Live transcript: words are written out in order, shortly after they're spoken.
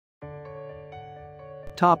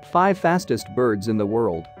Top 5 fastest birds in the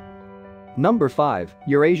world. Number 5,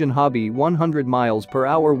 Eurasian Hobby 100 miles per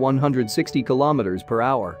hour 160 kilometers per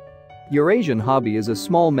hour. Eurasian Hobby is a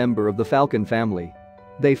small member of the falcon family.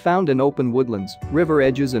 They found in open woodlands, river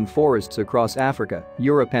edges and forests across Africa,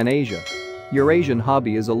 Europe and Asia. Eurasian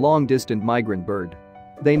Hobby is a long-distant migrant bird.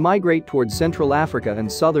 They migrate towards Central Africa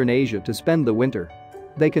and Southern Asia to spend the winter.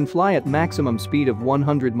 They can fly at maximum speed of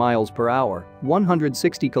 100 miles per hour,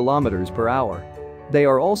 160 kilometers per hour. They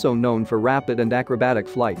are also known for rapid and acrobatic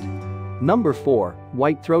flight. Number 4,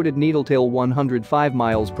 White-throated Needletail 105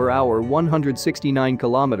 miles per hour 169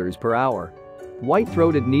 kilometers per hour.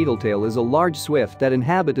 White-throated Needletail is a large swift that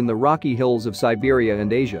inhabit in the rocky hills of Siberia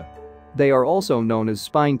and Asia. They are also known as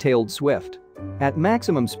spine-tailed swift. At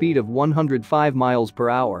maximum speed of 105 miles per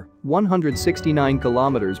hour, 169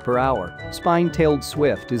 kilometers per hour, spine-tailed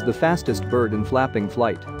swift is the fastest bird in flapping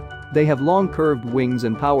flight. They have long curved wings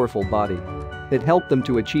and powerful body. It helped them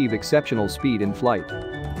to achieve exceptional speed in flight.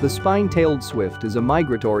 The spine-tailed swift is a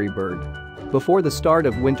migratory bird. Before the start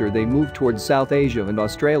of winter they move towards South Asia and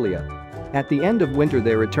Australia. At the end of winter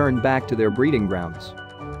they return back to their breeding grounds.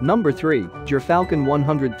 Number 3, Gyrfalcon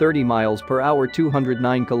 130 miles per hour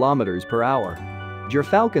 209 kilometers per hour.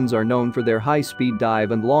 Gyrfalcons are known for their high-speed dive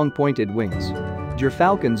and long pointed wings.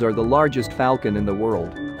 Gyrfalcons are the largest falcon in the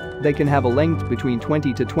world. They can have a length between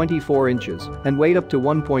 20 to 24 inches and weight up to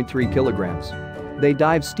 1.3 kilograms. They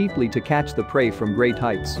dive steeply to catch the prey from great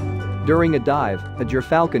heights. During a dive, a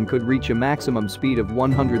Gyrfalcon could reach a maximum speed of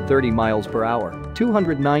 130 miles per hour,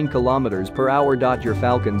 209 kilometers per hour.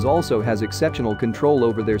 Gyrfalcons also has exceptional control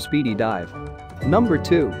over their speedy dive. Number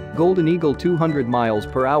 2, Golden Eagle 200 miles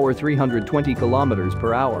per hour 320 kilometers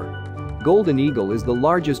per hour. Golden Eagle is the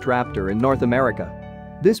largest raptor in North America.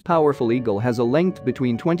 This powerful eagle has a length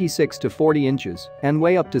between 26 to 40 inches and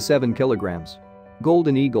weigh up to 7 kilograms.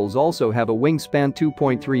 Golden eagles also have a wingspan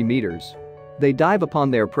 2.3 meters. They dive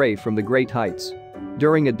upon their prey from the great heights.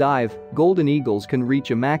 During a dive, golden eagles can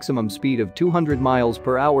reach a maximum speed of 200 miles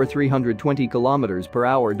per hour 320 kilometers per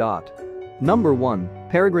hour. Number 1,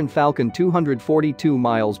 Peregrine Falcon 242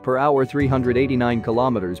 miles per hour 389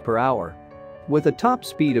 kilometers per hour. With a top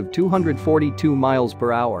speed of 242 miles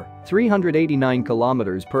per hour, 389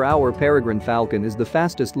 kilometers per hour, Peregrine Falcon is the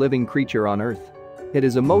fastest living creature on Earth. It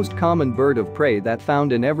is a most common bird of prey that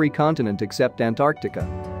found in every continent except Antarctica.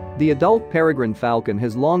 The adult peregrine falcon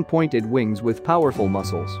has long pointed wings with powerful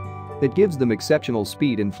muscles. It gives them exceptional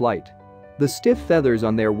speed in flight. The stiff feathers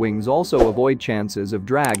on their wings also avoid chances of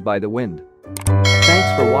drag by the wind.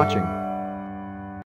 Thanks for watching.